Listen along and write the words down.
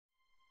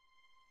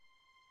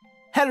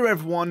Hello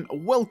everyone,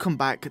 welcome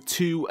back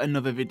to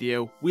another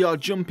video. We are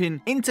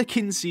jumping into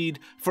Kynseed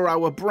for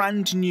our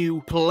brand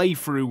new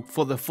playthrough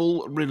for the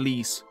full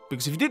release.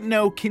 Because if you didn't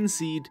know,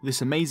 Kynseed,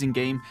 this amazing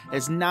game,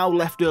 has now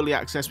left early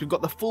access. We've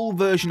got the full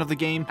version of the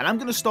game, and I'm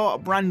going to start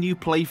a brand new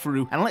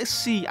playthrough, and let's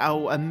see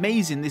how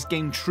amazing this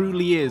game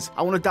truly is.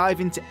 I want to dive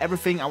into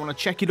everything, I want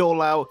to check it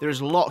all out.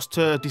 There's lots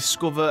to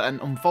discover and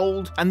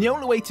unfold, and the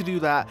only way to do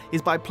that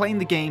is by playing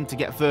the game to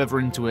get further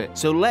into it.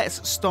 So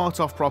let's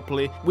start off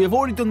properly. We have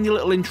already done the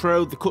little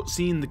intro, the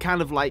cutscene, the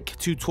kind of like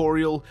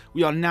tutorial.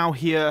 We are now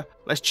here.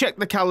 Let's check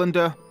the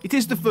calendar. It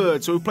is the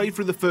 3rd, so we played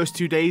through the first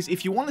 2 days.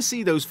 If you want to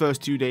see those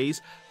first 2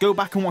 days, go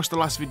back and watch the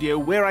last video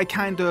where I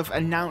kind of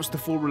announced the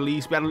full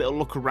release. We had a little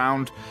look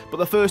around, but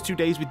the first 2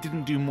 days we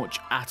didn't do much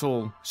at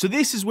all. So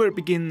this is where it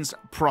begins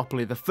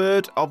properly, the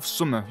 3rd of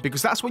summer,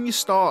 because that's when you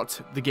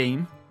start the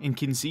game in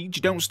Kynseed.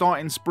 You don't start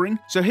in spring.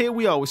 So here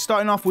we are. We're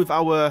starting off with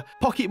our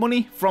pocket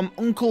money from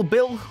Uncle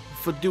Bill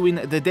for doing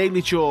the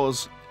daily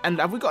chores. And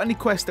have we got any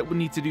quests that we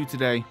need to do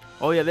today?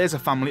 Oh yeah, there's a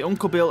family,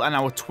 Uncle Bill and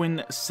our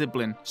twin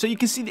sibling. So you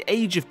can see the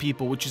age of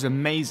people, which is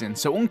amazing.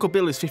 So Uncle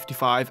Bill is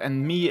 55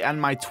 and me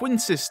and my twin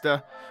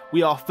sister,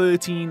 we are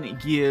 13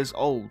 years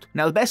old.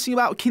 Now the best thing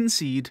about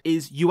Kynseed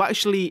is you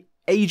actually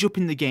age up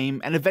in the game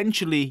and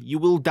eventually you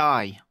will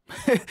die.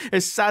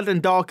 As sad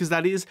and dark as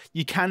that is,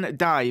 you can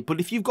die.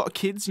 But if you've got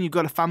kids and you've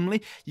got a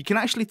family, you can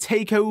actually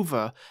take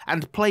over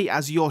and play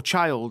as your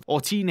child or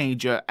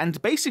teenager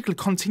and basically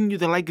continue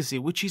the legacy,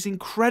 which is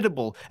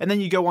incredible. And then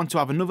you go on to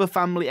have another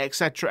family,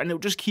 etc. and it'll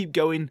just keep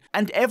going.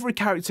 And every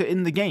character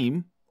in the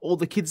game, all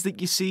the kids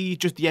that you see,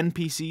 just the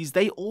NPCs,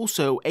 they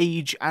also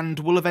age and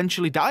will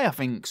eventually die, I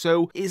think.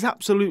 So it's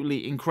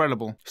absolutely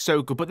incredible.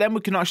 So good. But then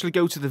we can actually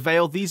go to the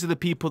Vale. These are the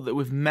people that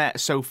we've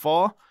met so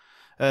far.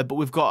 But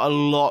we've got a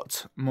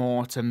lot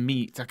more to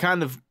meet. I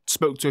kind of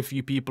spoke to a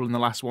few people in the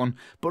last one.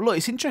 But look,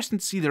 it's interesting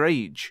to see their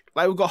age.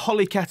 Like, we've got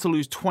Holly Kettle,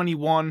 who's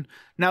 21.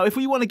 Now, if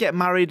we want to get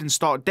married and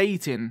start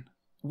dating,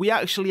 we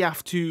actually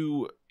have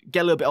to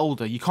get a little bit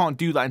older. You can't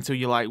do that until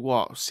you're like,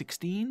 what,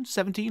 16,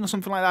 17 or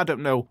something like that? I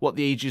don't know what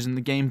the age is in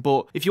the game.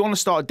 But if you want to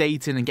start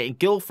dating and getting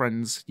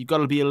girlfriends, you've got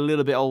to be a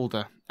little bit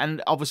older.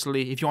 And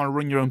obviously, if you want to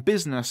run your own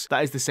business,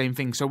 that is the same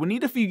thing. So we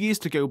need a few years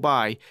to go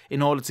by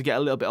in order to get a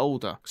little bit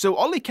older. So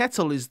Ollie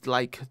Kettle is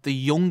like the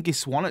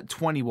youngest one at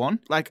 21.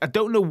 Like, I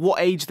don't know what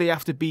age they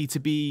have to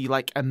be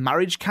like a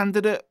marriage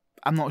candidate.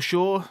 I'm not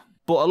sure.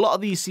 But a lot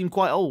of these seem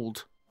quite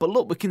old. But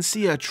look, we can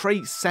see her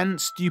traits: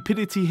 sense,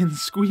 stupidity, and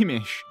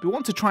squeamish. We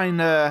want to try and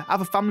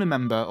have a family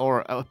member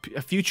or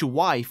a future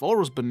wife or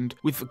husband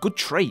with good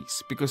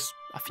traits, because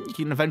I think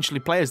you can eventually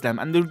play as them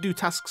and they'll do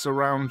tasks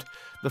around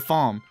the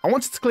farm. I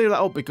wanted to clear that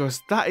up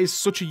because that is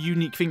such a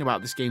unique thing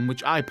about this game,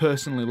 which I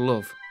personally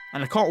love.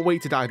 And I can't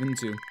wait to dive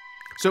into.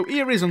 So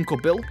here is Uncle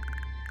Bill.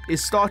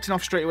 Is starting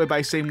off straight away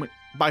by saying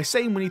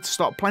we need to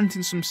start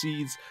planting some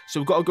seeds. So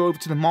we've got to go over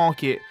to the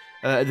market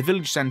at the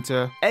village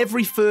centre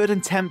every 3rd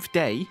and 10th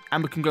day,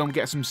 and we can go and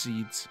get some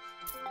seeds.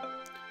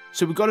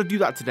 So we've got to do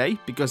that today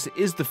because it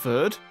is the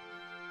 3rd.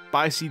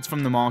 Buy seeds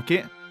from the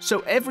market. So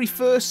every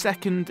 1st,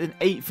 2nd, and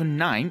 8th and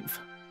 9th,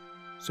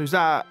 so is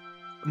that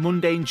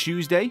Monday and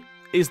Tuesday,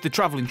 is the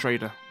travelling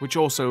trader, which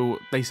also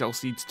they sell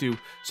seeds too.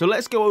 So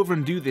let's go over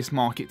and do this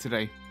market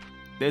today.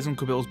 There's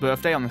Uncle Bill's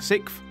birthday on the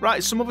 6th.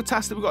 Right, some other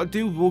tasks that we've got to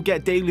do. We'll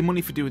get daily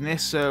money for doing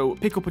this. So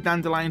pick up a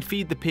dandelion,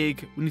 feed the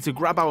pig. We need to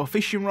grab our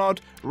fishing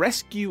rod,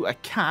 rescue a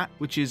cat,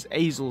 which is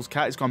Hazel's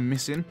cat. It's gone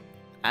missing.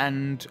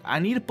 And I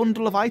need a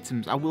bundle of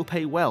items. I will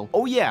pay well.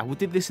 Oh yeah, we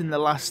did this in the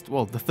last,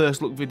 well, the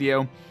first look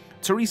video.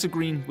 Teresa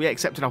Green, we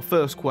accepted our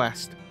first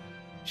quest.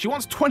 She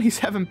wants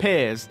 27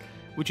 pairs,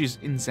 which is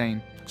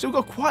insane. So we've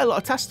got quite a lot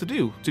of tasks to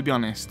do, to be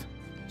honest.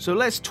 So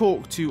let's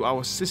talk to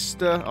our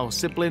sister, our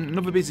sibling.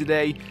 Another busy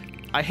day.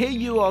 I hear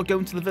you are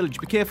going to the village.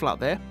 Be careful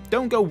out there.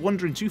 Don't go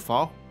wandering too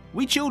far.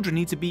 We children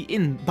need to be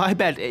in by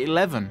bed at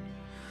 11.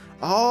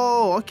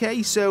 Oh,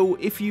 okay. So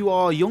if you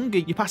are younger,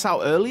 you pass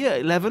out earlier at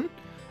 11.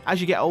 As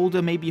you get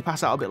older, maybe you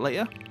pass out a bit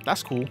later.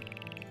 That's cool.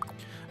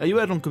 You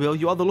heard Uncle Bill.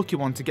 You are the lucky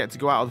one to get to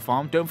go out of the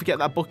farm. Don't forget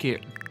that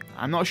bucket.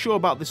 I'm not sure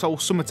about this whole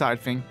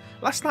summertide thing.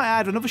 Last night I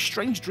had another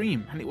strange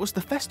dream, and it was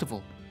the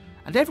festival.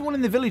 And everyone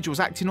in the village was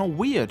acting all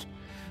weird.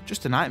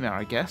 Just a nightmare,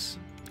 I guess.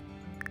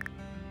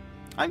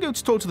 I'm going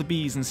to talk to the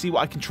bees and see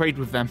what I can trade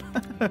with them.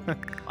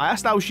 I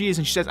asked how she is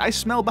and she says, I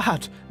smell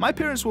bad. My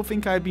parents will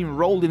think I've been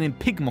rolling in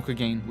pig muck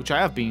again, which I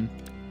have been.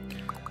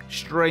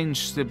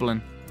 Strange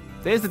sibling.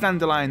 There's the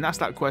dandelion, that's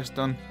that quest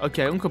done.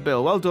 Okay, Uncle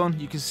Bill, well done.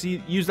 You can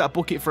use that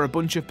bucket for a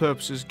bunch of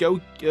purposes.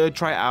 Go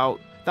try it out.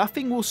 That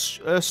thing will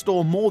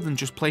store more than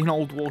just plain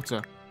old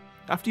water.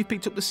 After you've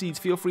picked up the seeds,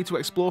 feel free to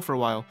explore for a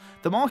while.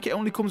 The market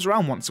only comes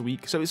around once a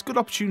week, so it's a good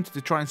opportunity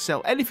to try and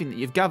sell anything that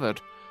you've gathered.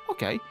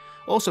 Okay.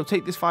 Also,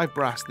 take this 5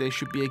 brass. There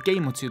should be a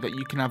game or two that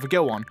you can have a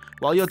go on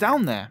while you're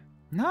down there.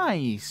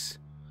 Nice.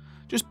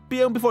 Just be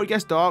home before it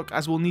gets dark,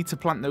 as we'll need to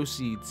plant those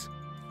seeds.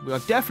 We are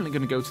definitely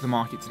going to go to the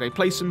market today.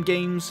 Play some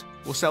games.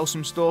 We'll sell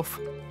some stuff.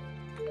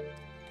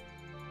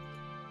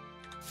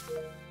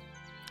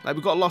 Like,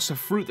 we've got lots of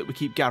fruit that we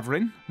keep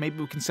gathering. Maybe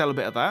we can sell a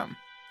bit of that.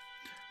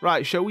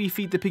 Right, shall we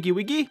feed the piggy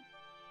wiggy?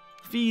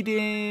 Feed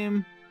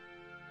him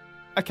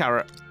a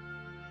carrot.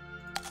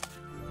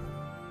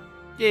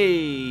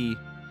 Yay.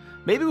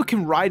 Maybe we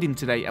can ride him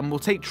today and we'll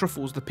take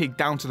Truffles the pig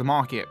down to the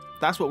market.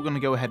 That's what we're going to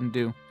go ahead and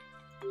do.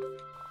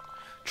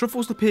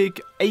 Truffles the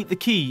pig ate the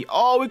key.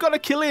 Oh, we've got to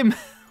kill him.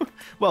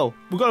 Well,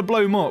 we've got to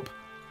blow him up.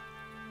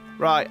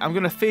 Right, I'm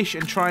going to fish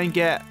and try and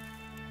get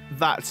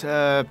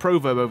that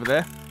proverb over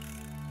there.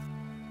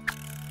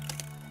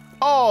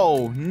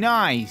 Oh,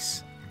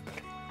 nice.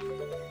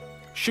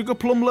 Sugar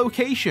plum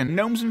location.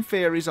 Gnomes and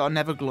fairies are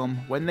never glum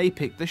when they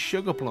pick the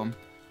sugar plum.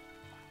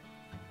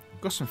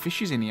 Got some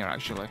fishes in here,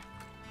 actually.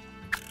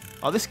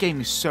 Oh, this game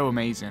is so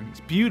amazing.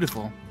 It's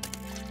beautiful.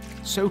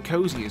 So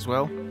cozy as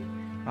well.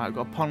 Right, I've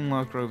got a pond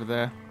lurker over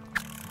there.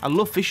 I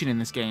love fishing in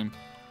this game.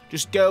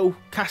 Just go,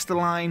 cast a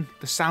line.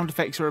 The sound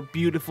effects are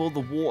beautiful.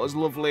 The water's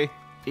lovely.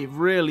 It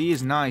really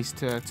is nice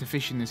to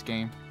fish in this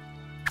game.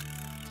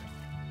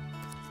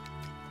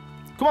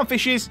 Come on,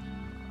 fishes.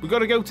 We've got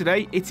to go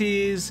today. It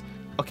is...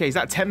 Okay, is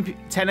that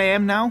 10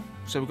 a.m. now?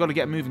 So we've got to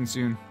get moving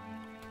soon.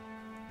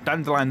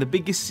 Dandelion, the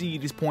biggest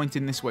seed is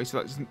pointing this way.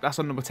 So that's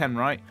on number 10,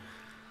 right?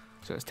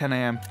 So it's 10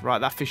 a.m. Right,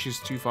 that fish is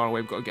too far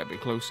away. We've got to get a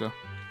bit closer.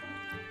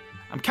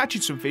 I'm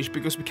catching some fish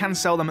because we can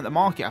sell them at the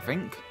market, I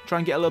think. Try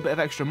and get a little bit of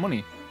extra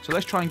money. So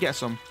let's try and get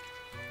some.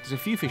 There's a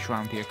few fish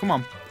around here. Come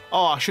on.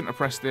 Oh, I shouldn't have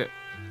pressed it.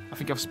 I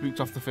think I've spooked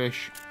off the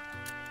fish.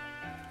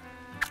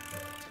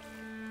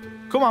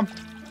 Come on.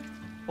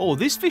 Oh,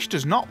 this fish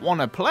does not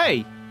want to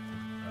play.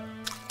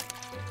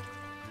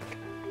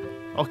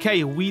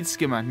 Okay, a weed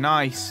skimmer.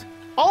 Nice.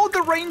 Oh,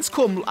 the rain's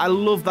come. I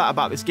love that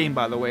about this game,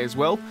 by the way, as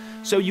well.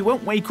 So you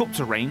won't wake up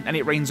to rain, and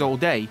it rains all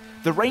day.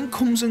 The rain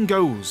comes and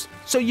goes.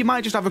 So you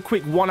might just have a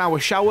quick 1 hour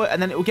shower, and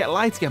then it will get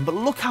light again. But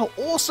look how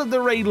awesome the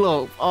rain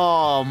looks.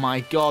 Oh, my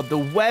God. The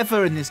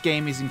weather in this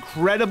game is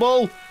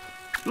incredible.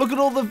 Look at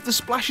all the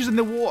splashes in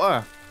the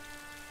water.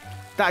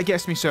 That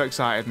gets me so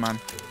excited, man.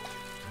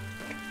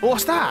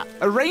 What's that?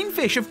 A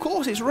rainfish. Of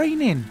course, it's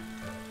raining.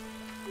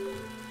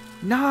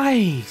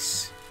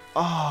 Nice.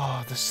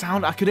 Oh, the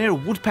sound. I could hear a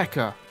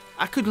woodpecker.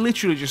 I could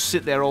literally just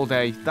sit there all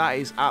day. That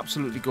is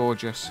absolutely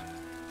gorgeous.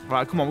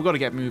 Right, come on, we've got to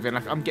get moving.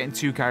 I'm getting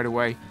too carried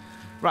away.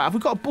 Right, have we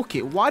got a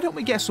bucket? Why don't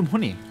we get some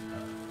honey?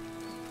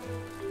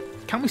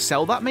 Can we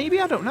sell that maybe?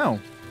 I don't know.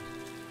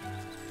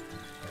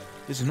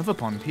 There's another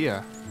pond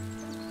here.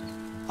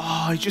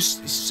 Oh,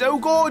 it's so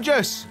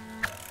gorgeous.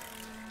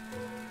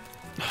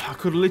 I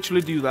could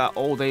literally do that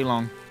all day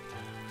long.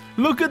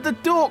 Look at the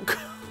duck.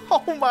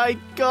 Oh my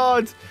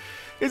God.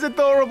 It's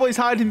adorable. He's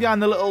hiding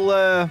behind the little,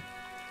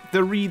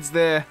 the reeds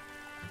there.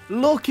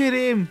 Look at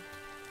him.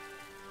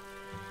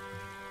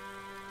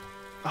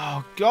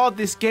 Oh, God,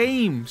 this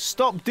game.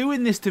 Stop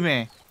doing this to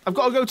me. I've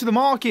got to go to the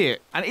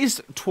market. And it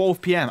is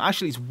 12 p.m.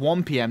 Actually, it's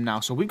 1 p.m. now.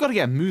 So we've got to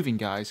get moving,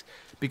 guys.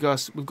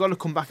 Because we've got to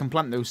come back and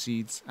plant those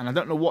seeds. And I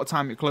don't know what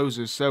time it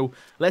closes. So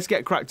let's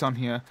get cracked on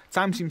here.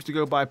 Time seems to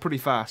go by pretty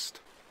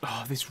fast.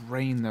 Oh, this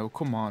rain, though.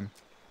 Come on.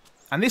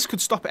 And this could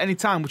stop at any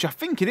time, which I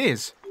think it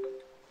is.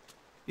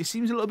 It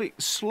seems a little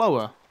bit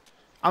slower.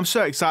 I'm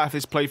so excited for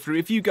this playthrough.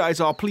 If you guys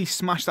are, please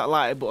smash that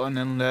like button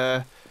and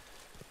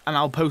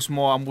I'll post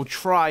more and we'll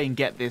try and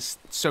get this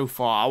so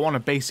far. I want to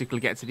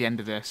basically get to the end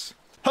of this.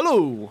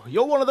 Hello!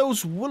 You're one of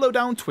those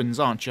Willowdown twins,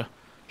 aren't you?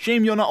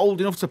 Shame you're not old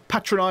enough to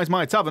patronise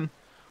my tavern.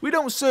 We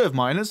don't serve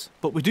minors,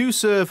 but we do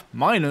serve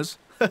minors.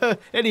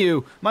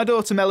 Anywho, my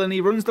daughter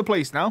Melanie runs the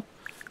place now.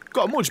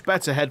 Got a much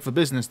better head for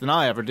business than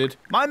I ever did.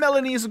 My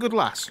Melanie is a good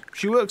lass.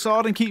 She works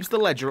hard and keeps the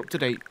ledger up to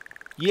date.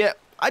 Yep,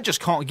 I just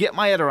can't get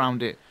my head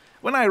around it.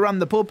 When I ran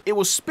the pub, it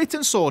was spit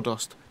and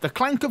sawdust, the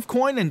clank of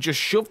coin and just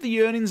shove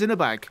the earnings in a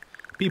bag.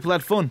 People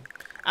had fun,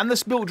 and the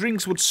spilt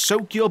drinks would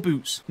soak your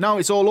boots. Now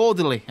it's all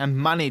orderly and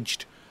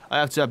managed. I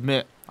have to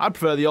admit, I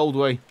prefer the old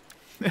way.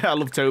 I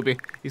love Toby.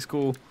 He's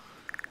cool.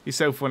 He's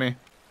so funny.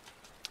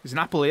 There's an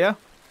apple here.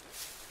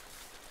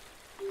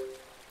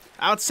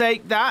 I'll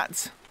take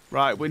that.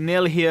 Right, we're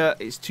nearly here.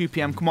 It's 2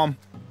 p.m. Come on.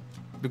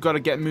 We've got to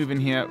get moving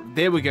here.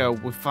 There we go.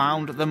 We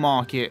found the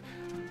market.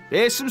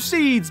 There's some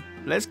seeds.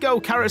 Let's go.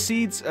 Carrot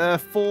seeds.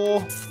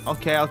 4.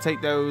 Okay, I'll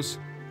take those.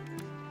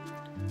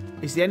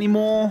 Is there any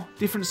more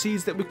different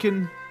seeds that we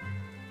can...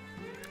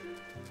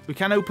 We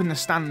can open the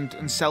stand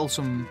and sell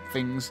some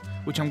things,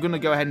 which I'm going to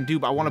go ahead and do,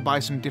 but I want to buy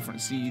some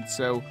different seeds.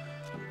 So,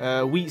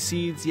 wheat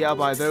seeds, yeah, I'll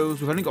buy those.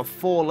 We've only got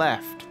 4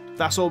 left.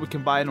 That's all we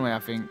can buy anyway, I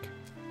think.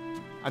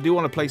 I do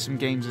want to play some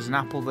games. There's an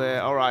apple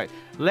there. All right,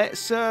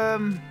 let's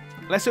open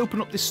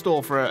up this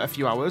store for a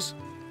few hours.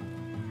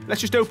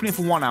 Let's just open it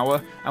for 1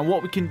 hour, and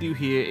what we can do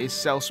here is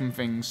sell some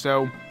things.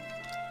 So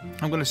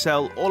I'm going to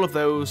sell all of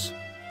those.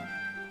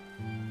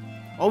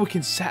 Oh, we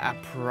can set a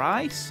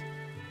price.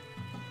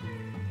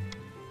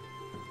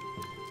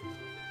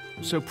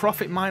 So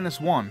profit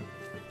 -1.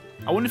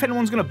 I wonder if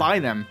anyone's going to buy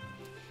them.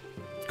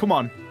 Come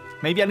on.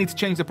 Maybe I need to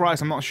change the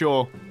price. I'm not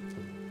sure.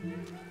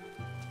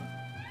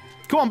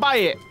 Come on, buy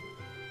it.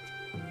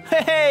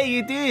 Hey,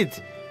 you did.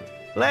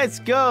 Let's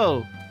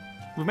go.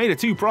 We've made a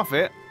 2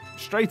 profit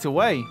straight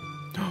away.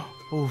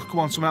 Oh, come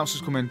on, someone else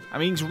is coming. I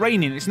mean, it's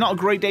raining. It's not a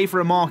great day for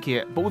a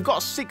market, but we've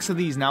got 6 of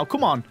these now.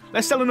 Come on,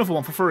 let's sell another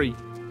one for free.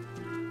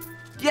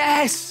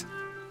 Yes!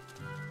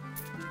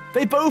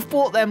 They both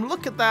bought them.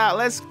 Look at that.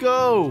 Let's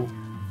go.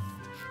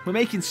 We're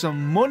making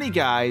some money,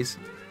 guys.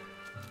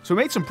 So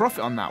we made some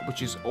profit on that,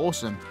 which is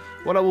awesome.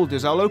 What I will do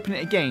is I'll open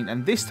it again,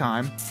 and this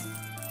time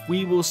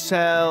we will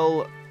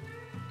sell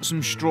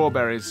some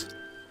strawberries.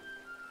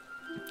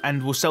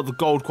 And we'll sell the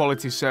gold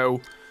quality, so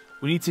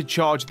we need to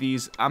charge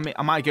these. I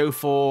might go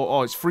for...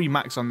 Oh, it's free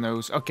max on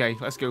those. Okay,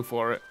 let's go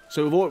for it.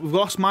 So we've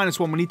lost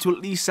 -1. We need to at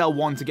least sell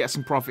 1 to get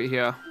some profit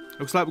here.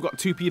 Looks like we've got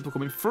 2 people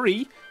coming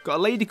free. Got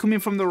a lady coming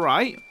from the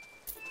right.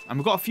 And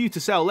we've got a few to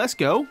sell. Let's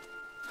go.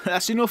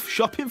 That's enough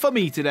shopping for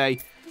me today.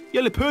 You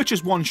only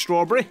purchased 1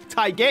 strawberry.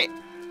 Take it.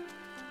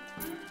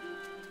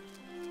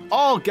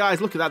 Oh,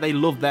 guys, look at that. They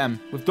love them.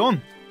 We've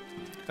done.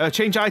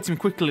 Change item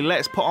quickly.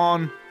 Let's put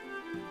on...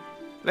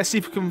 Let's see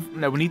if we can...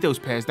 No, we need those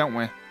pears, don't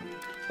we?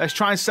 Let's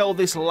try and sell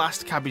this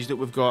last cabbage that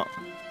we've got.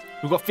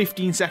 We've got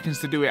 15 seconds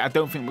to do it. I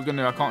don't think we're going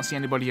to. I can't see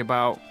anybody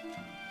about.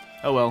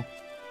 Oh, well.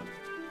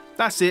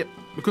 That's it.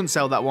 We couldn't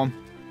sell that one.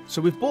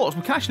 So we've bought...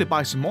 We can actually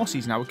buy some more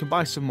seeds now. We can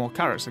buy some more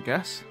carrots, I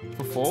guess.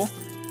 For 4.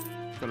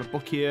 Got a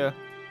book here.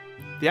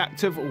 The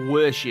act of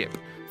worship.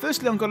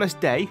 Firstly, on Goddess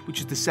Day, which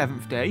is the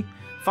 7th day,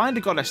 find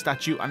a goddess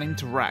statue and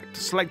interact.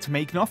 Select to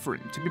make an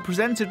offering. To be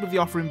presented with the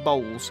offering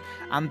bowls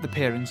and the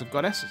pairings of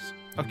goddesses.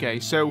 Okay,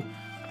 so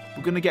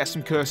we're going to get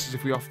some curses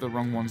if we offer the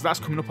wrong ones. That's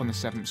coming up on the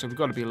 7th, so we've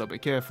got to be a little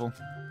bit careful.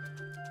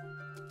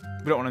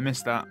 We don't want to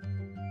miss that.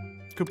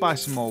 Could buy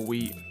some more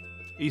wheat.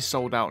 He's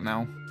sold out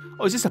now.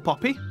 Oh, is this a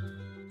poppy?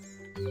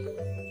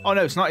 Oh,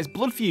 no, it's not. It's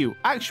blood for you.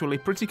 Actually,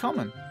 pretty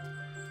common.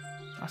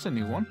 That's a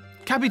new one.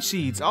 Cabbage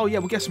seeds. Oh, yeah,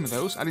 we'll get some of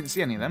those. I didn't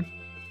see any of them.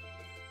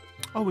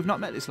 Oh, we've not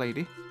met this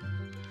lady.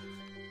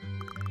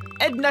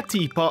 Edna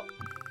Teapot.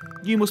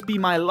 You must be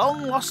my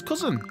long-lost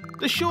cousin.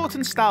 The short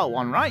and stout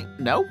one, right?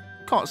 No?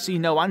 Can't see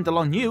no handle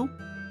on you.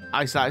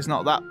 Eyesight's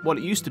not that what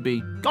it used to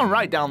be. Gone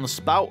right down the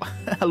spout.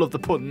 I love the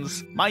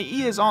puns. My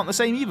ears aren't the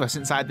same either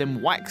since I had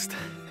them waxed.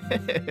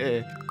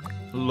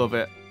 Love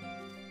it.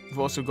 We've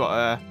also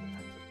got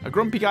a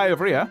grumpy guy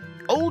over here.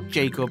 Old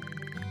Jacob.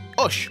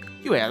 Hush,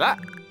 you hear that?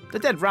 The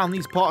dead round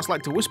these parts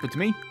like to whisper to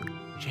me.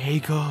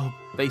 Jacob,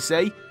 they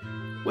say.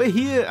 We're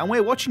here and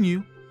we're watching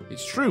you.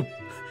 It's true.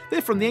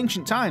 They're from the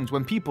ancient times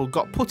when people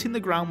got put in the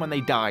ground when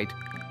they died.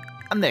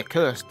 And they're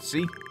cursed,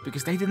 see?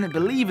 Because they didn't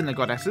believe in the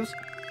goddesses.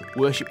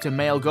 Worshipped a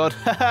male god.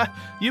 Haha,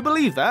 you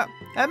believe that?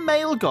 A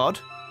male god?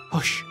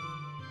 Hush.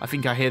 I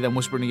think I hear them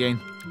whispering again.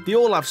 They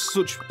all have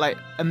such, like,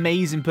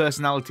 amazing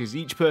personalities.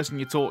 Each person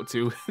you talk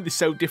to, they're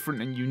so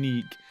different and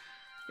unique.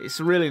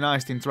 It's really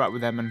nice to interact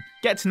with them and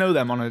get to know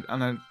them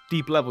on a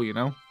deep level, you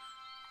know?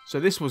 So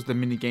this was the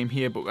mini-game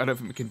here, but I don't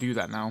think we can do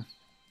that now.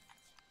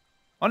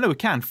 Oh, no, we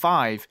can.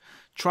 5.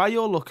 Try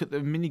your luck at the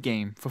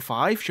mini-game. For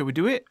 5? Shall we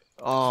do it?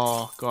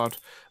 Oh, God.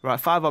 Right,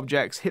 5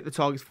 objects. Hit the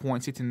targets for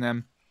points, hitting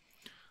them.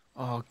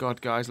 Oh,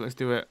 God, guys, let's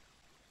do it.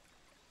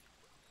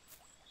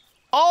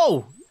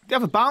 Oh! They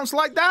have a bounce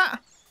like that?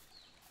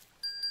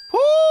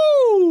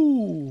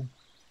 Woo!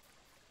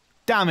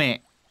 Damn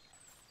it.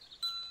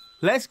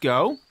 Let's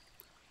go.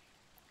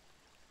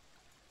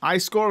 High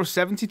score of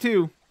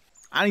 72.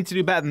 I need to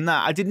do better than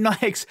that. I did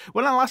not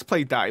when I last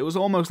played that, it was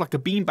almost like a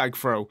beanbag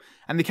throw,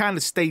 and they kind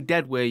of stayed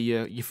dead where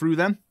you threw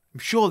them. I'm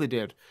sure they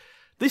did.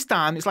 This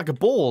time, it's like a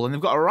ball, and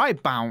they've got a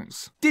right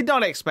bounce. Did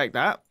not expect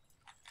that.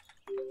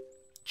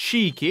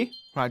 Cheeky.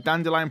 Right,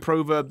 dandelion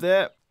proverb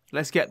there.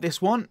 Let's get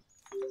this one.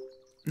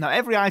 Now,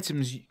 every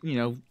item's, you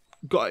know,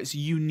 got its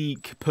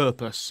unique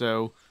purpose,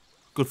 so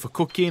good for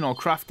cooking or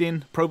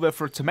crafting. Proverb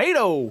for a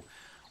tomato.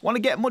 Want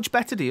to get much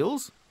better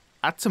deals?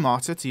 Add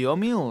tomato to your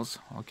meals.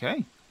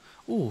 Okay.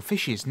 Ooh,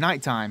 fishes,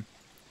 nighttime.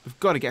 We've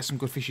got to get some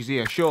good fishes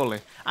here, surely.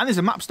 And there's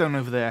a mapstone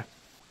over there.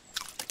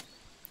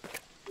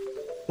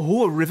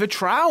 Oh, a river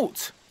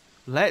trout.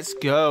 Let's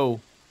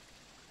go.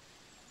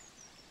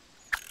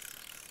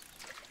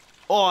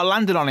 Oh, I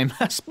landed on him.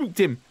 I spooked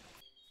him.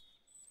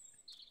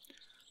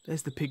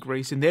 There's the pig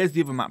racing. There's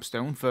the other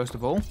mapstone, first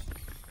of all.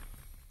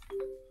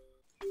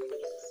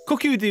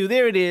 Cookie-doo,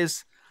 there it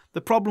is.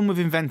 The problem with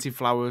invented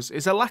flowers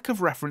is a lack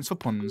of reference for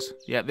puns.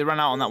 Yeah, they ran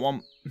out on that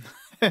one.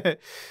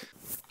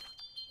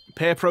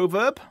 Pear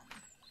proverb.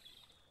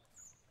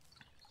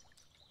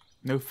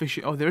 No fish.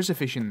 Oh, there is a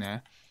fish in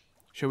there.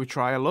 Shall we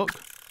try a look?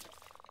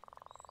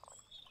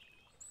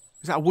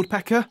 Is that a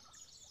woodpecker?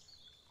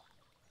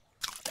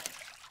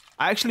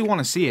 I actually want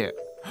to see it.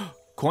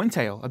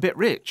 Cointail, a bit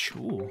rich.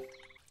 Ooh.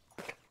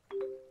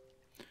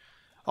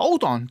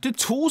 Hold on. Do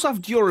tools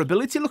have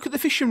durability? Look at the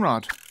fishing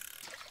rod.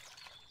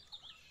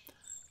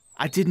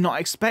 I did not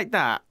expect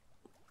that.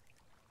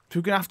 So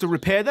we're going to have to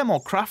repair them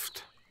or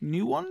craft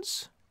new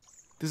ones?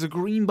 There's a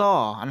green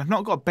bar, and I've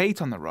not got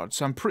bait on the rod,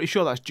 so I'm pretty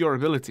sure that's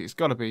durability. It's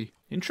got to be.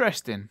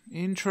 Interesting.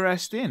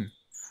 Interesting.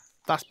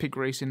 That's pig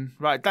racing.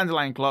 Right,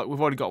 dandelion clock.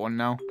 We've already got one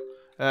now.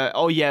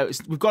 Oh, yeah.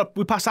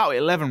 We pass out at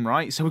 11,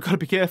 right? So we've got to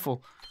be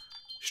careful.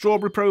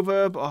 Strawberry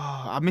proverb. Oh,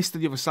 I missed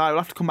the other side. We'll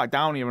have to come back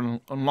down here and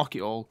unlock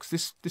it all,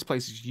 because this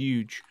place is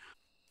huge.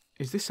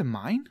 Is this a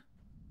mine?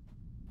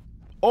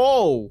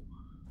 Oh!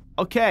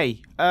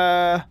 Okay.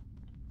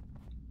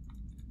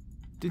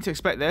 Didn't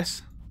expect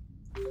this.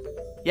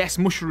 Yes,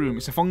 mushroom.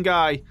 It's a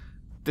fungi.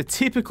 The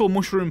typical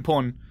mushroom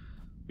pun.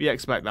 We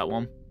expect that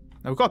one.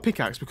 Now, we've got a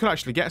pickaxe. We could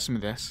actually get some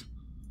of this.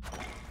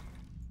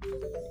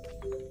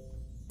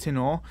 Tin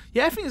ore.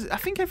 Yeah, I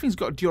think everything's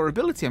got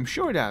durability. I'm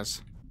sure it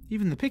has.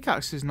 Even the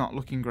pickaxe is not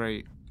looking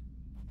great.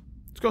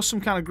 It's got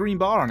some kind of green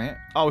bar on it.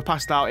 Oh, we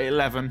passed out at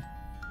 11.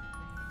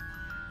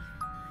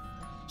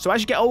 So as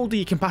you get older,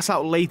 you can pass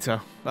out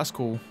later. That's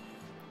cool.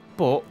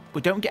 But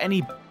we don't get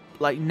any,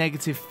 like,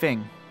 negative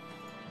thing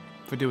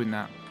for doing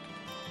that.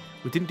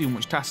 We didn't do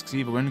much tasks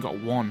either. We only got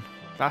 1.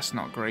 That's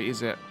not great,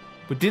 is it?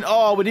 We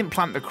didn't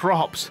plant the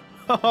crops.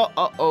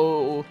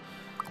 Uh-oh.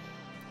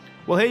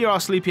 Well, here you are,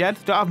 Sleepyhead.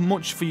 Don't have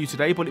much for you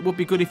today, but it would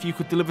be good if you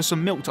could deliver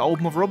some milk to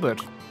old Mother Hubbard.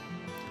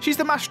 She's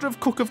the master of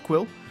cook of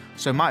Quill,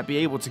 so might be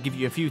able to give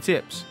you a few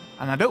tips.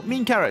 And I don't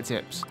mean carrot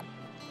tips.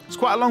 It's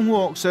quite a long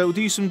walk, so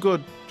do some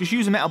good. Just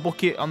use a metal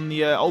bucket on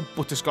the old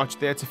butterscotch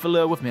there to fill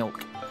her with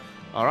milk.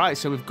 Alright,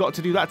 so we've got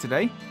to do that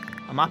today.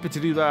 I'm happy to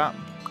do that.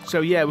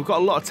 So yeah, we've got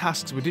a lot of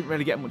tasks. We didn't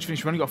really get much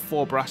finished. We've only got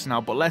 4 brass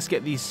now, but let's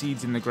get these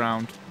seeds in the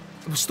ground.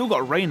 We've still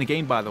got rain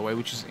again, by the way,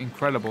 which is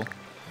incredible.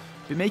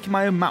 Been making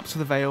my own maps of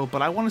the Vale,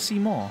 but I want to see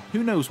more.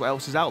 Who knows what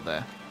else is out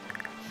there?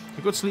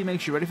 A good sleep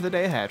makes you ready for the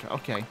day ahead.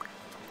 Okay.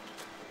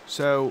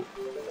 So,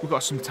 we've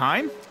got some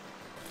time.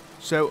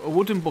 So, a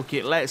wooden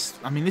bucket,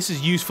 I mean, this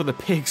is used for the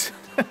pigs.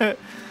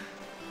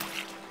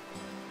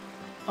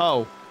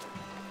 Oh.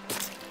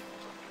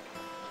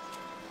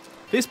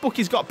 This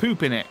bucket's got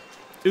poop in it.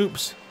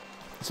 Oops.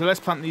 So, let's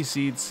plant these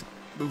seeds.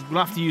 We'll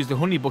have to use the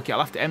honey bucket. I'll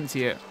have to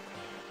empty it.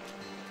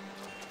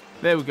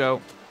 There we go.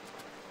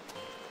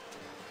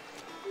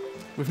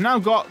 We've now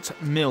got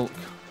milk.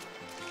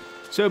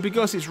 So,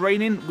 because it's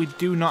raining, we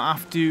do not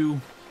have to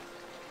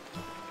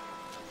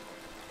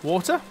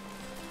water.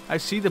 I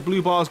see the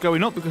blue bars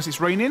going up because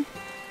it's raining.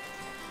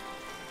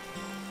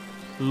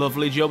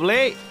 Lovely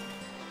jubbly.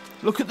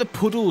 Look at the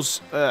puddles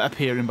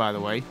appearing, by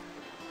the way.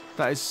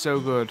 That is so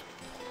good.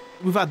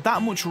 We've had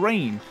that much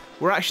rain.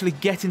 We're actually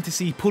getting to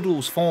see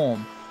puddles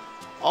form.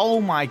 Oh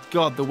my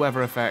god, the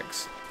weather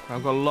effects.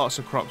 I've got lots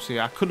of crops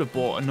here. I could have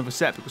bought another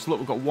set because look,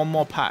 we've got 1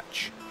 more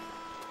patch.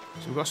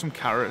 So we've got some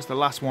carrots, the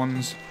last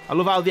ones. I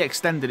love how they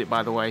extended it,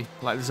 by the way.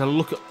 Like, there's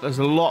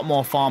a lot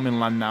more farming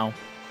land now.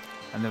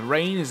 And the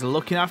rain is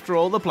looking after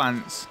all the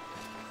plants.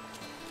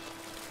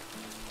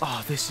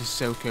 Oh, this is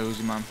so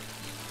cozy, man.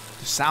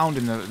 The sound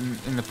in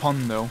the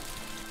pond, though.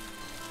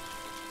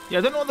 Yeah,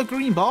 I don't know what the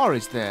green bar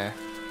is there.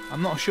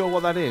 I'm not sure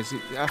what that is.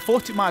 I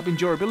thought it might have been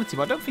durability,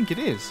 but I don't think it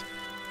is.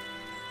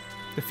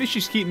 The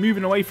fishes keep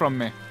moving away from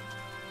me.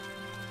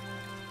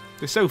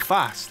 They're so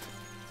fast.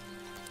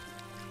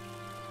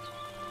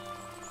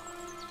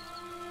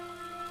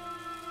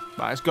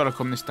 Right, it's got to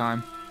come this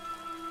time.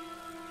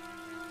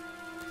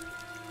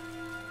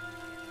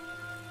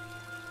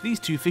 These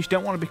 2 fish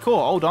don't want to be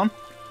caught. Hold on.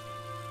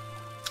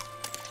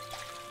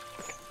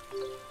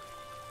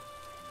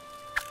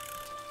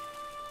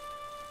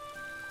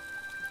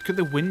 Look at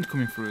the wind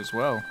coming through as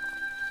well.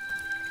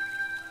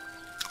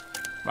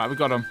 Right, we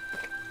got them.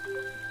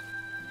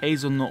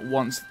 Hazelnut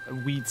wants a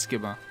weed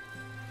skimmer.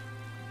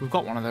 We've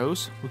got one of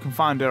those. We can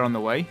find her on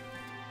the way.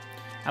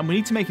 And we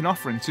need to make an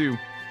offering too.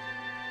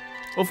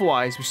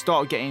 Otherwise, we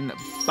start getting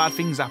bad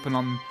things happen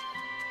on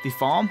the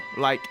farm.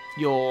 Like,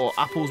 your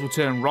apples will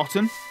turn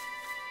rotten.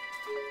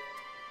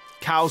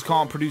 Cows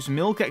can't produce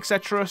milk,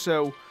 etc.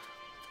 So,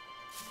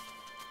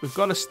 we've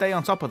got to stay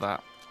on top of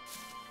that.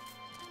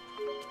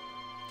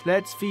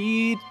 Let's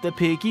feed the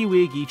piggy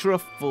wiggy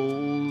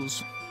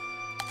truffles.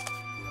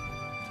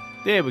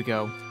 There we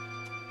go.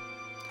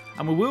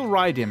 And we will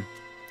ride him.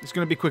 It's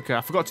going to be quicker.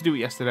 I forgot to do it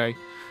yesterday.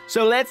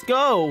 So, let's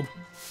go.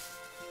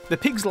 The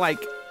pigs,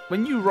 like,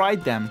 when you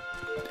ride them,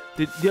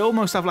 they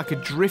almost have like a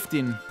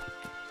drifting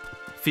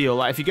feel.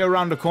 Like if you go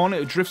around a corner,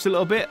 it drifts a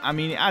little bit. I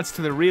mean, it adds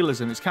to the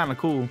realism. It's kind of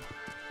cool.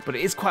 But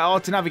it is quite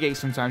hard to navigate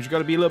sometimes. You've got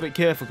to be a little bit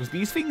careful because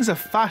these things are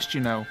fast,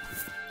 you know.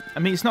 I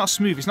mean, it's not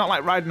smooth. It's not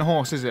like riding a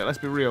horse, is it? Let's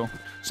be real.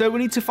 So we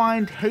need to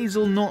find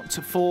hazelnut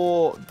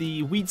for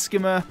the weed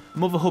skimmer,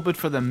 Mother Hubbard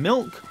for the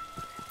milk.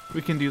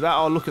 We can do that.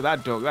 Oh, look at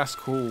that duck. That's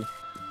cool.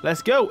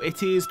 Let's go.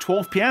 It is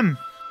 12 PM.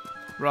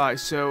 Right,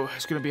 so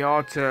it's going to be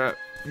hard to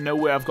know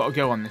where I've got to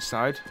go on this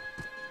side.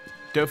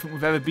 Don't think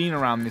we've ever been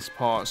around this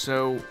part,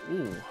 so...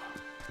 Ooh.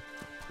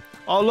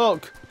 Oh,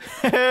 look!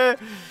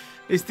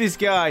 It's this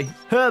guy,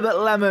 Herbert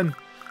Lemon.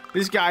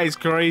 This guy is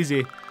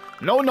crazy.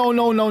 No, no,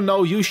 no, no,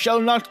 no, you shall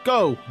not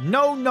go.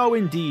 No, no,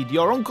 indeed.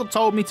 Your uncle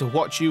told me to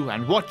watch you,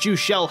 and watch you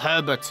shall,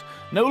 Herbert.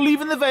 No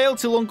leaving the Vale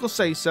till uncle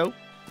says so.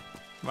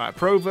 Right,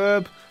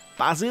 proverb,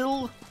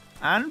 basil,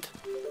 and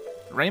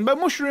rainbow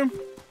mushroom.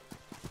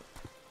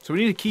 So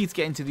we need a key to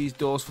get into these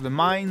doors for the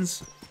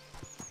mines.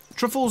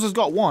 Truffles has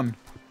got 1.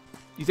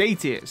 He's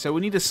ate it, so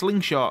we need a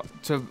slingshot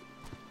to,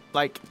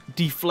 like,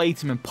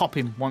 deflate him and pop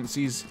him once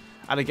he's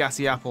had a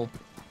gassy apple.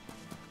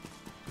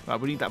 Right,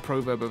 we need that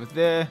proverb over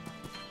there.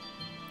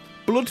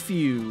 Blood for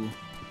you.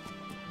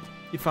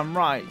 If I'm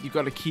right, you've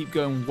got to keep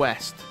going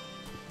west.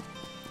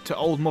 To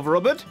old Mother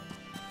Hubbard.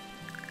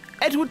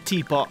 Edward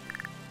Teapot.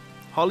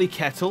 Holly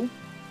Kettle.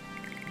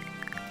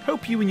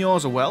 Hope you and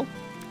yours are well.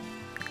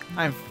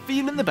 I'm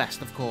feeling the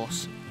best, of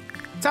course.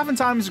 Tavern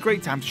time is a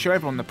great time to show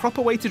everyone the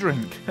proper way to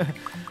drink.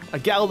 A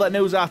gal that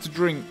knows how to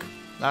drink.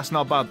 That's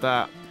not bad,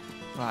 that.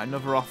 Right,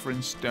 another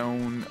offering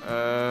stone.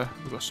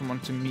 We've got someone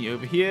to meet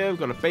over here. We've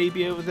got a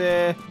baby over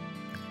there.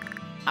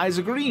 Eyes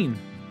are green.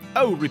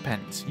 Oh,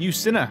 repent, you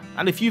sinner.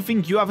 And if you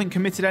think you haven't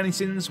committed any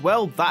sins,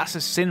 well, that's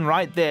a sin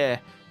right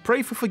there.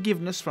 Pray for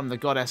forgiveness from the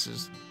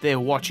goddesses. They're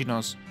watching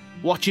us.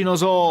 Watching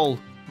us all.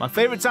 My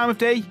favourite time of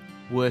day?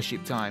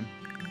 Worship time.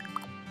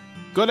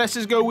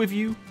 Goddesses go with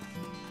you.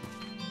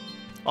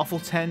 Awful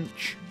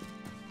Tench.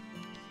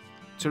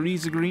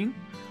 Teresa Green.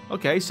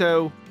 Okay,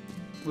 so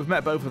we've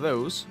met both of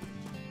those.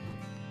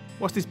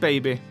 What's this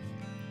baby?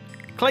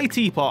 Clay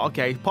Teapot.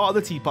 Okay, part of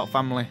the Teapot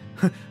family.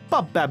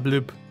 Bob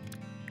Bablub.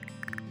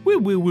 Woo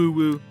woo woo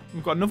woo.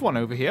 We've got another one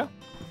over here.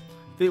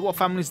 What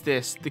family is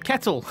this? The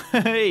Kettle.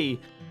 Hey.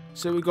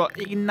 So we've got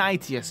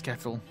Ignatius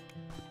Kettle.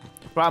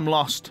 Right, I'm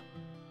lost.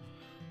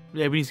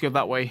 Yeah, we need to go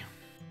that way.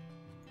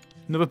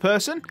 Another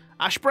person?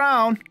 Ash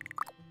Brown.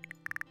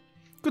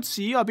 Good to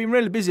see you. I've been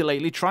really busy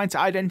lately trying to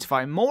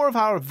identify more of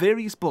our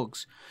various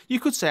bugs. You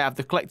could say I have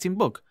the collecting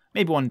bug.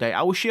 Maybe one day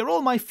I will share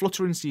all my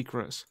fluttering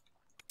secrets.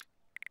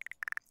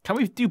 Can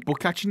we do bug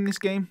catching in this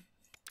game?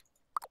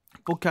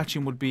 Bug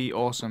catching would be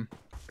awesome.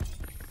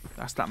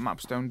 That's that map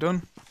stone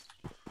done.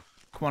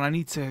 Come on, I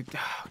need to...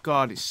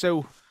 God, it's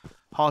so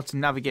hard to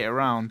navigate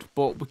around.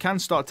 But we can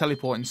start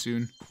teleporting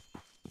soon.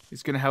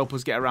 It's going to help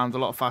us get around a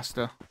lot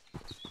faster.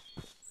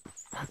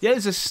 Yeah,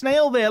 there's a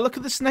snail there. Look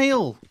at the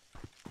snail.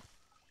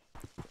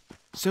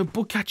 So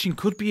bug catching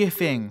could be a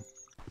thing.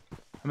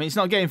 I mean, it's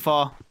not getting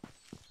far.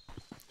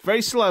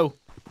 Very slow.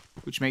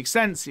 Which makes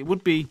sense. It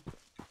would be.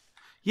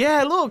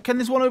 Yeah, look. And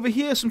there's one over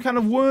here. Some kind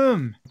of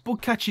worm.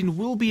 Bug catching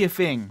will be a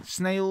thing.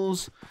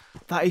 Snails.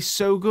 That is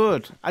so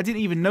good. I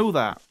didn't even know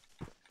that.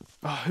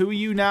 Oh, who are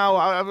you now?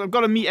 I've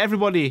got to meet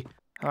everybody.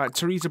 All right,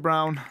 Teresa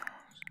Brown.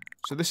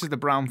 So this is the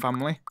Brown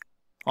family.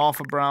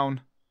 Arthur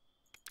Brown.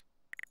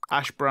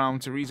 Ash Brown.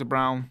 Teresa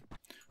Brown.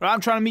 Right,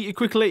 I'm trying to meet you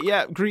quickly.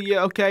 Yeah, greet you.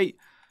 Okay.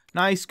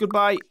 Nice.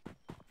 Goodbye.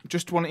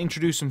 Just want to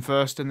introduce them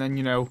first, and then,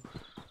 you know,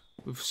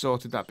 we've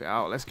sorted that bit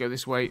out. Let's go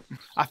this way.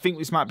 I think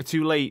this might be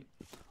too late.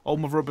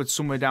 Old Mother Hubbard's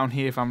somewhere down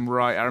here, if I'm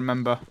right. I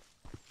remember.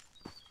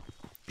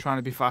 Trying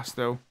to be fast,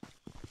 though.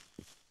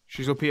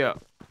 She's up here.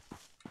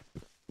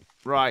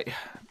 Right.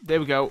 There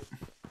we go.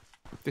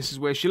 This is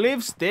where she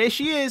lives. There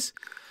she is.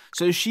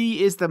 So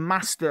she is the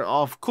master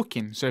of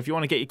cooking. So if you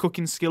want to get your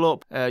cooking skill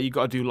up, you've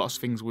got to do lots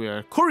of things with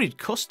her. Curried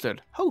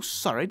custard. Oh,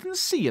 sorry, I didn't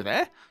see you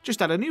there. Just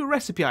had a new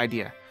recipe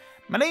idea.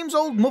 My name's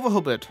Old Mother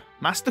Hubbard,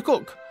 master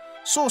cook,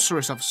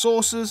 sorceress of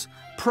sauces,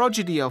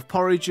 prodigy of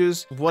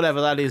porridges, whatever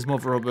that is,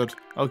 Mother Hubbard.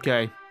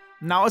 Okay.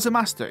 Now, as a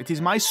master, it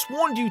is my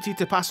sworn duty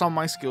to pass on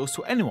my skills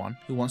to anyone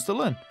who wants to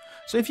learn.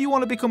 So if you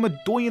want to become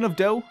a doyen of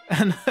dough,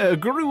 and a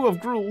guru of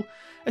gruel,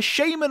 a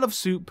shaman of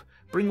soup,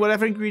 bring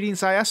whatever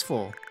ingredients I ask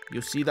for.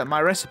 You'll see that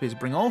my recipes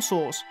bring all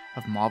sorts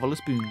of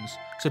marvellous boons.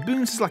 So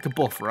boons is like a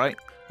buff, right?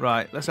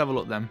 Right, let's have a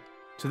look then.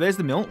 So there's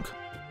the milk.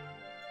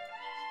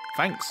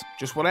 Thanks,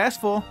 just what I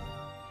asked for.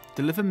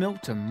 Deliver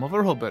milk to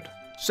Mother Hubbard.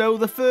 So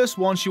the first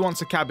one, she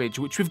wants a cabbage,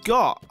 which we've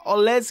got. Oh,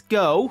 let's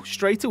go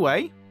straight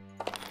away.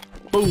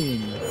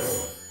 Boom.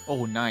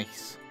 Oh,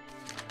 nice.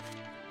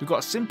 We've got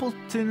a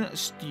simpleton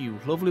stew,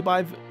 loved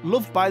by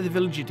the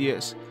village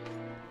idiots.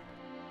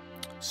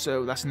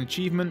 So that's an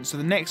achievement. So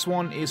the next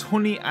one is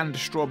honey and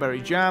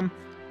strawberry jam,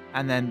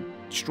 and then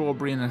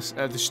strawberry and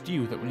the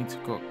stew that we need to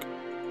cook.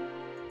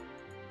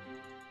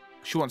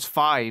 She wants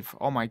 5.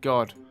 Oh my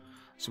god.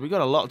 So we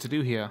got a lot to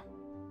do here.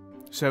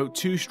 So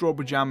 2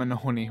 strawberry jam and a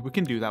honey. We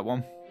can do that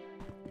one.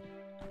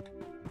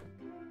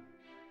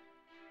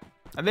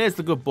 And there's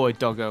the good boy,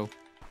 doggo.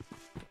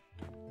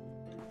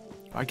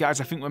 Right,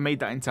 guys, I think we made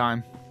that in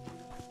time.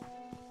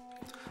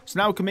 So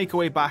now we can make our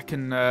way back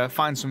and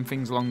find some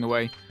things along the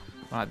way.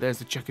 Right, there's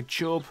the checkered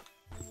chub.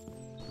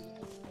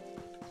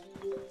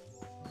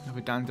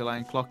 Another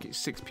dandelion clock. It's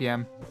 6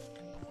 PM.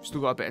 Still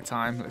got a bit of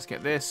time. Let's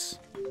get this.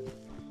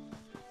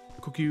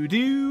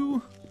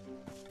 Cookie-doo.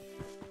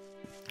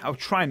 I'll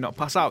try and not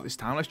pass out this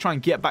time. Let's try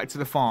and get back to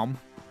the farm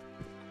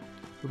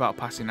without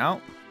passing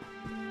out.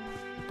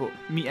 But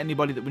meet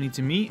anybody that we need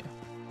to meet.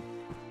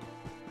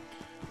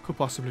 Could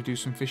possibly do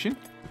some fishing.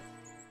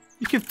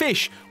 You can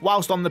fish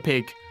whilst on the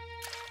pig.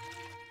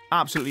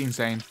 Absolutely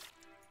insane.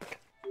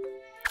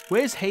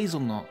 Where's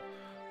Hazelnut?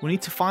 We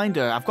need to find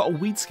her. I've got a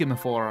weed skimmer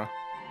for her.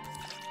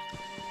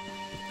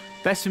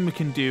 Best thing we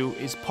can do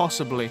is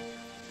possibly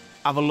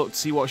have a look to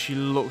see what she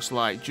looks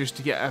like, just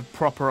to get a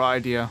proper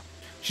idea.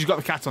 She's got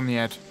the cat on the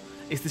head.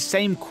 It's the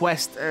same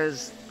quest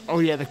as, oh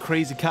yeah, the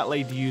crazy cat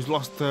lady who's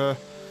lost the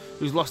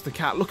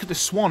cat. Look at the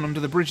swan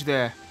under the bridge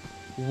there.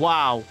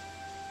 Wow.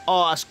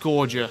 Oh, that's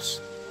gorgeous.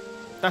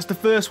 That's the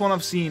first one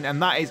I've seen,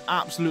 and that is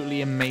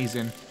absolutely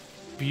amazing.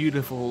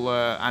 Beautiful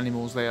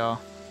animals they are.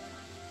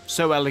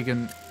 So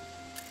elegant.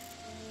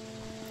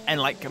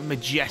 And like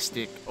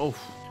majestic. Oh.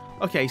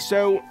 Okay,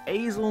 so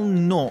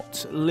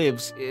Hazelnut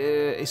lives,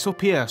 it's up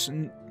here.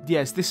 So, yeah,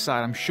 it's this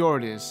side, I'm sure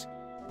it is.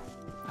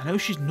 I know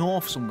she's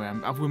north somewhere.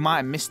 We might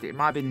have missed it. It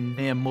might have been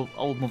near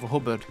old Mother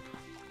Hubbard.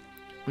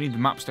 We need the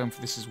mapstone for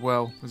this as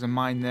well. There's a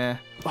mine there.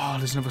 Oh,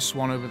 there's another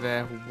swan over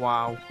there.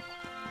 Wow.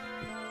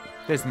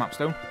 There's the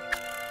mapstone.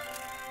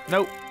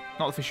 Nope,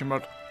 not the fishing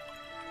rod.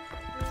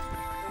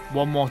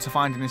 One more to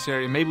find in this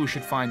area. Maybe we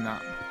should find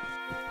that.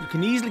 You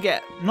can easily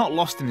get, not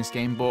lost in this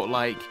game, but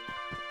like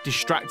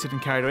distracted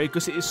and carried away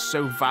because it is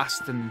so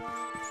vast and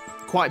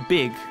quite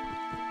big.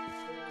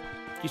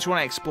 You just want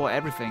to explore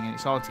everything and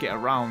it's hard to get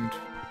around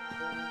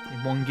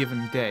in one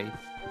given day.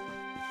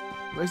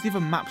 Where's the other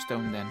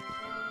mapstone then?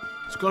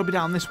 It's got to be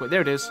down this way.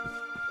 There it is.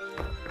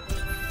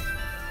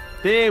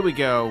 There we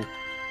go.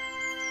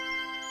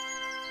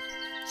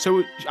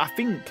 So I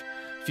think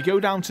if you go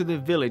down to the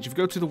village, if you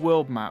go to the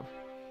world map,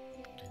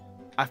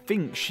 I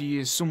think she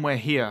is somewhere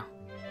here.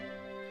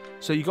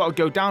 So you got to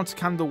go down to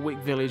Candlewick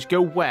Village,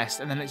 go west,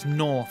 and then it's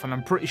north. And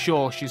I'm pretty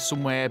sure she's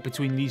somewhere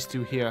between these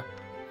two here.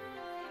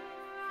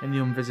 In the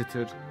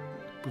Unvisited.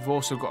 We've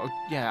also got,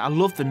 yeah, I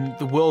love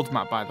the world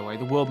map, by the way.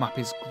 The world map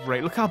is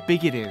great. Look how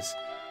big it is.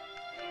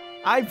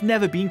 I've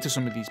never been to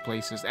some of these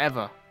places,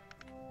 ever.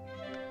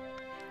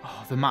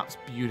 Oh, the map's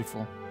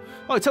beautiful.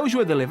 Oh, it tells you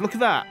where they live. Look at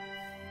that.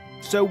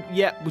 So,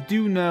 yeah, we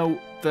do know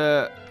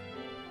the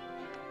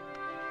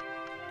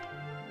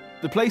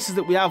places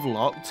that we have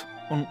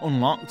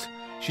unlocked,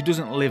 she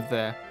doesn't live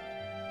there.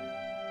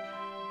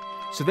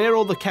 So they're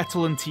all the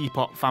Kettle and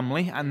Teapot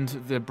family and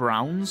the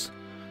Browns.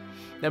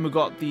 Then we've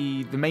got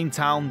the main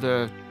town,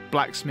 the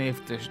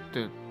blacksmith,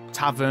 the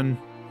tavern,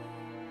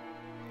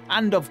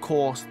 and of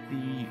course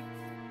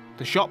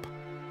the shop.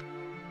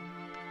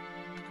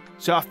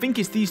 So I think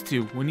it's these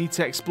two. We need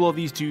to explore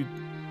these two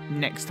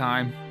next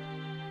time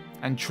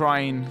and try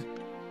and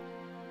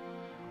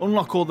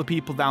unlock all the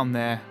people down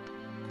there.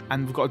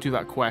 And we've got to do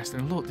that quest.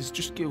 And look, this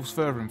just goes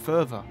further and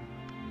further.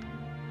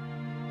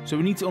 So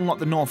we need to unlock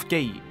the north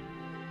gate,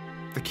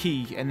 the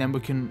key, and then we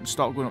can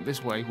start going up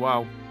this way.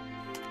 Wow.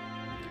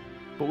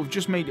 But we've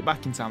just made it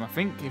back in time, I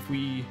think. If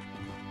we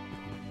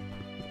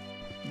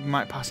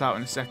might pass out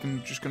in a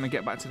second. Just going to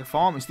get back to the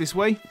farm. It's this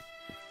way.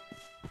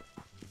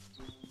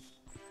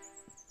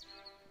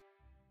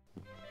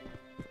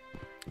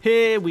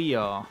 Here we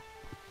are.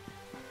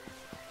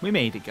 We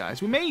made it,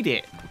 guys. We made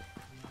it.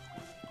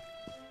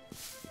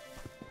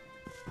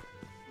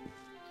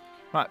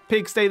 Right,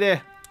 pig, stay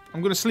there.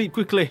 I'm going to sleep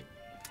quickly.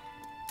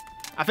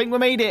 I think we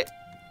made it.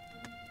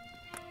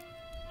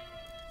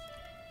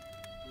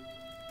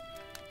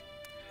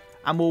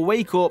 And we'll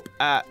wake up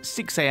at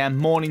 6 AM,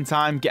 morning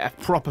time, get a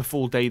proper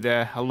full day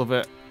there. I love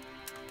it.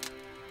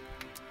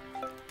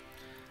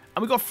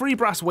 And we've got 3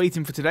 brass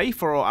waiting for today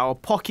for our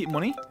pocket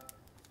money.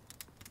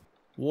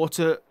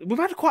 Water. We've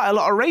had quite a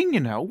lot of rain,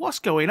 you know. What's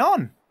going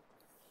on?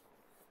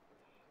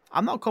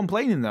 I'm not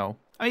complaining, though.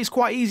 I mean, it's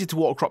quite easy to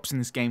water crops in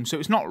this game, so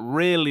it's not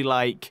really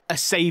like a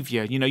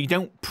saviour. You know, you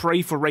don't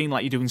pray for rain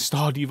like you do in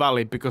Stardew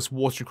Valley because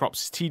watering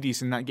crops is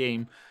tedious in that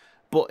game.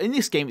 But in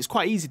this game, it's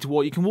quite easy to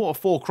water. You can water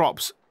 4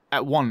 crops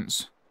at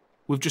once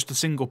with just a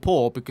single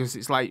pour because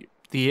it's like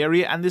the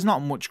area, and there's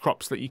not much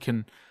crops that you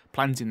can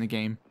plant in the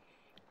game.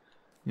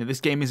 You know, this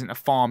game isn't a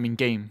farming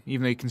game,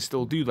 even though you can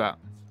still do that.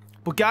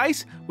 But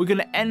guys, we're going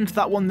to end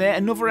that one there.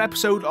 Another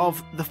episode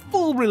of the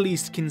full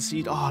released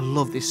Kynseed. Oh, I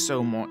love this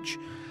so much.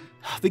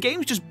 The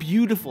game's just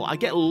beautiful. I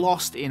get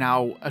lost in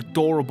how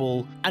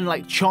adorable and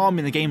like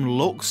charming the game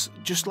looks.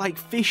 Just like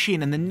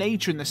fishing and the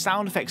nature and the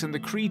sound effects and the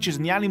creatures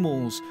and the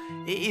animals.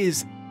 It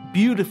is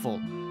beautiful.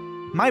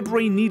 My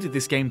brain needed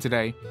this game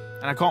today,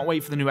 and I can't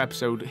wait for the new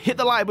episode. Hit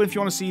the like button if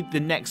you want to see the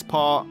next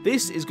part.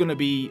 This is going to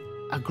be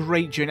a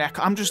great journey.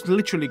 I'm just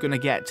literally going to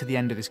get to the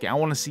end of this game. I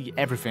want to see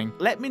everything.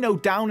 Let me know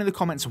down in the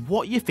comments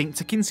what you think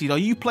to Kynseed. Are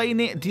you playing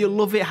it? Do you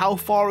love it? How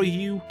far are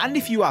you? And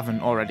if you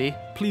haven't already,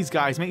 please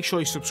guys, make sure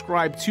you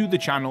subscribe to the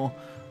channel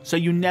so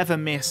you never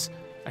miss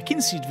a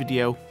Kynseed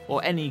video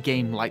or any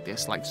game like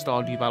this, like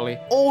Stardew Valley.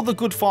 All the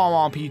good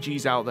farm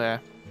RPGs out there.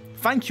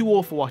 Thank you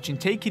all for watching.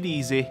 Take it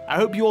easy. I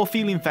hope you're all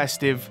feeling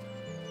festive.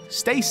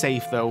 Stay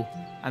safe though,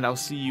 and I'll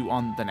see you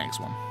on the next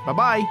one.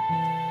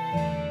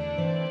 Bye-bye.